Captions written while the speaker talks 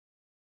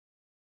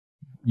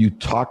you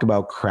talk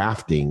about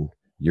crafting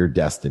your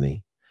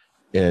destiny.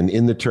 And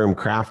in the term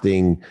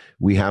crafting,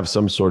 we have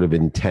some sort of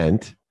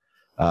intent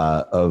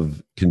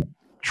of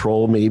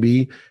control,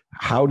 maybe.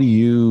 How do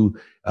you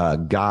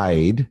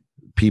guide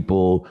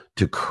people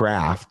to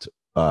craft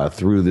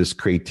through this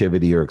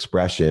creativity or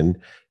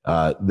expression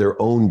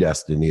their own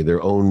destiny,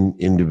 their own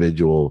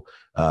individual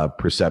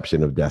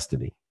perception of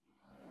destiny?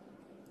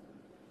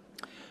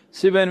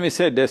 See, when we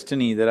say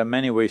destiny, there are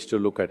many ways to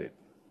look at it.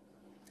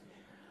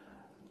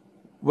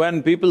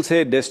 When people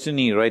say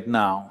destiny right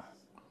now,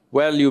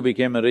 well, you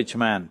became a rich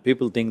man,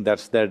 people think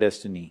that's their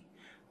destiny.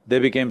 They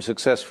became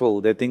successful,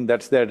 they think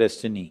that's their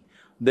destiny.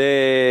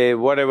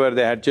 Whatever,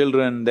 they had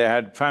children, they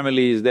had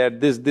families, they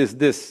had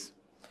this.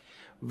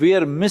 We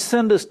are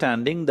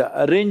misunderstanding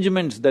the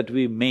arrangements that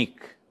we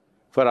make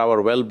for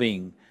our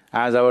well-being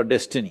as our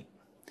destiny.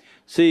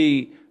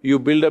 See, you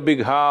build a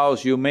big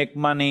house, you make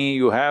money,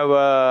 you have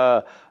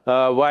a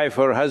wife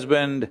or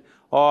husband,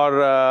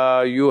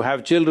 or you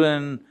have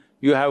children,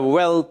 you have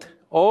wealth,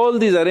 all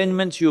these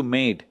arrangements you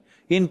made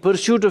in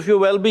pursuit of your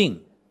well-being,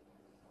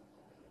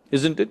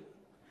 isn't it?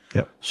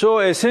 Yep. So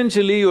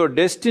essentially your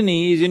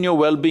destiny is in your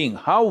well-being.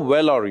 How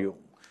well are you?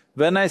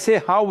 When I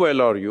say how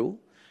well are you,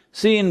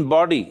 see in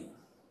body,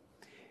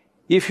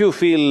 if you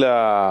feel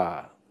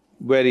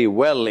very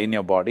well in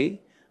your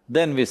body,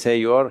 then we say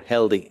you are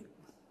healthy.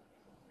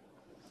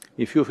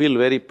 If you feel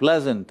very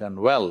pleasant and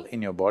well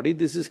in your body,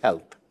 this is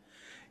health.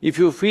 If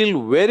you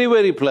feel very,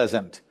 very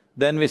pleasant,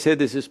 then we say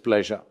this is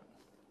pleasure.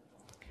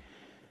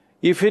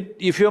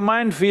 If your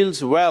mind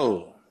feels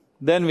well,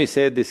 then we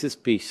say this is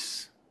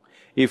peace.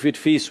 If it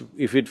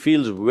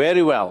feels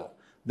very well,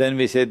 then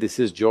we say this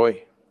is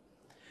joy.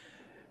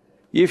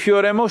 If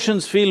your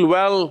emotions feel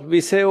well,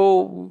 we say,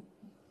 oh,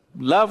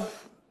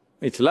 love,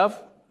 it's love.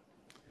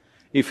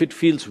 If it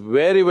feels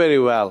very, very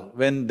well,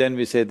 then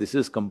we say this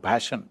is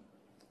compassion.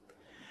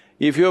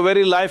 If your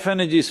very life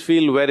energies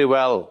feel very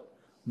well,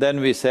 then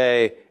we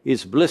say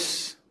it's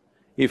bliss.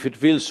 If it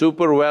feels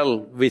super well,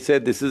 we say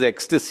this is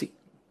ecstasy.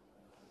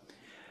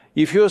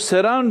 If your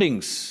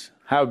surroundings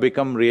have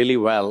become really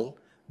well,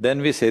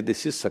 then we say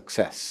this is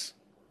success.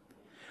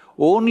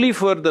 Only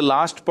for the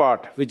last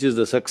part, which is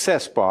the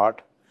success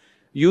part,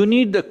 you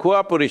need the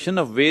cooperation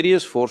of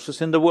various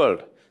forces in the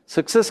world.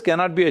 Success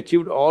cannot be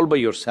achieved all by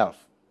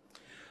yourself.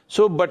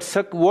 So, but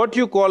what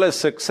you call as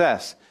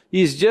success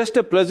is just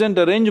a pleasant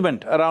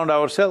arrangement around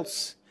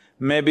ourselves.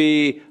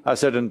 Maybe a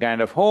certain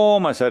kind of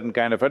home, a certain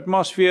kind of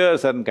atmosphere, a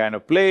certain kind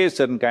of place,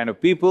 certain kind of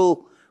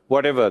people,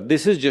 whatever.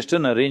 This is just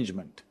an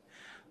arrangement.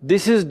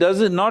 This is…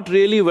 not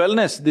really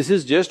wellness, this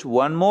is just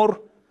one more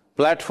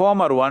platform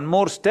or one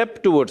more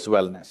step towards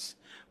wellness.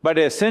 But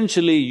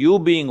essentially, you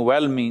being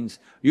well means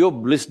you're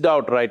blissed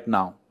out right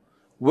now.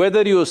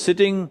 Whether you're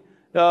sitting,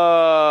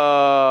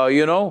 whether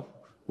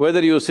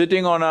you're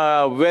sitting on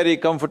a very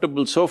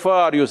comfortable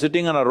sofa or you're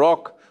sitting on a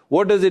rock,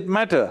 what does it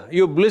matter?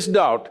 You're blissed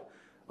out.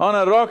 On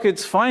a rock,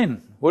 it's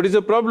fine. What is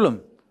the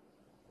problem?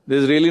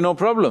 There's really no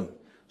problem.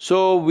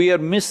 So, we are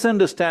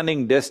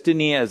misunderstanding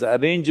destiny as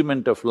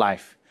arrangement of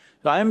life.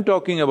 So, I am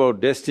talking about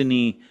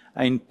destiny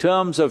in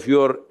terms of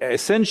your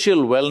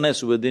essential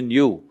wellness within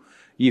you.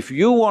 If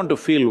you want to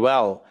feel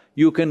well,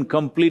 you can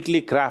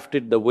completely craft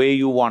it the way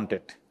you want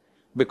it.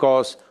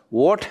 Because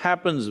what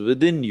happens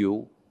within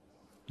you,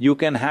 you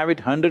can have it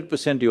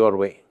 100% your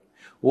way.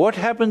 What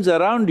happens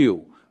around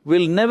you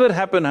will never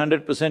happen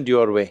 100%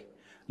 your way.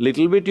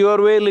 Little bit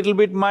your way, little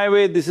bit my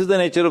way, this is the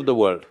nature of the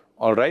world,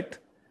 all right?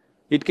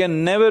 It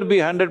can never be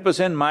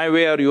 100% my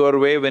way or your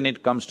way when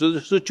it comes to the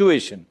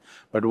situation.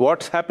 But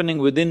what's happening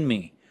within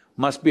me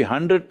must be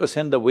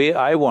 100% the way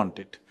I want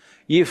it.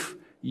 If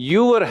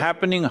you were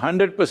happening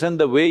 100%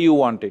 the way you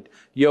want it,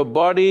 your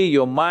body,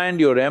 your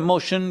mind, your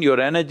emotion, your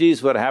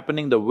energies were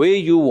happening the way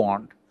you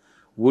want,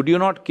 would you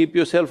not keep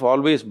yourself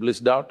always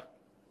blissed out?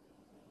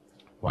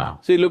 Wow.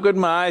 See, look at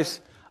my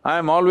eyes, I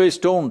am always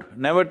stoned,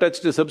 never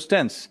touched a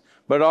substance,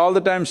 but all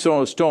the time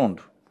stoned,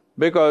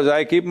 because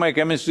I keep my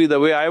chemistry the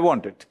way I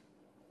want it.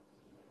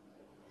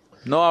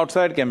 No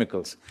outside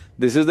chemicals.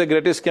 This is the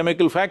greatest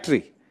chemical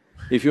factory.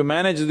 If you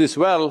manage this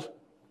well,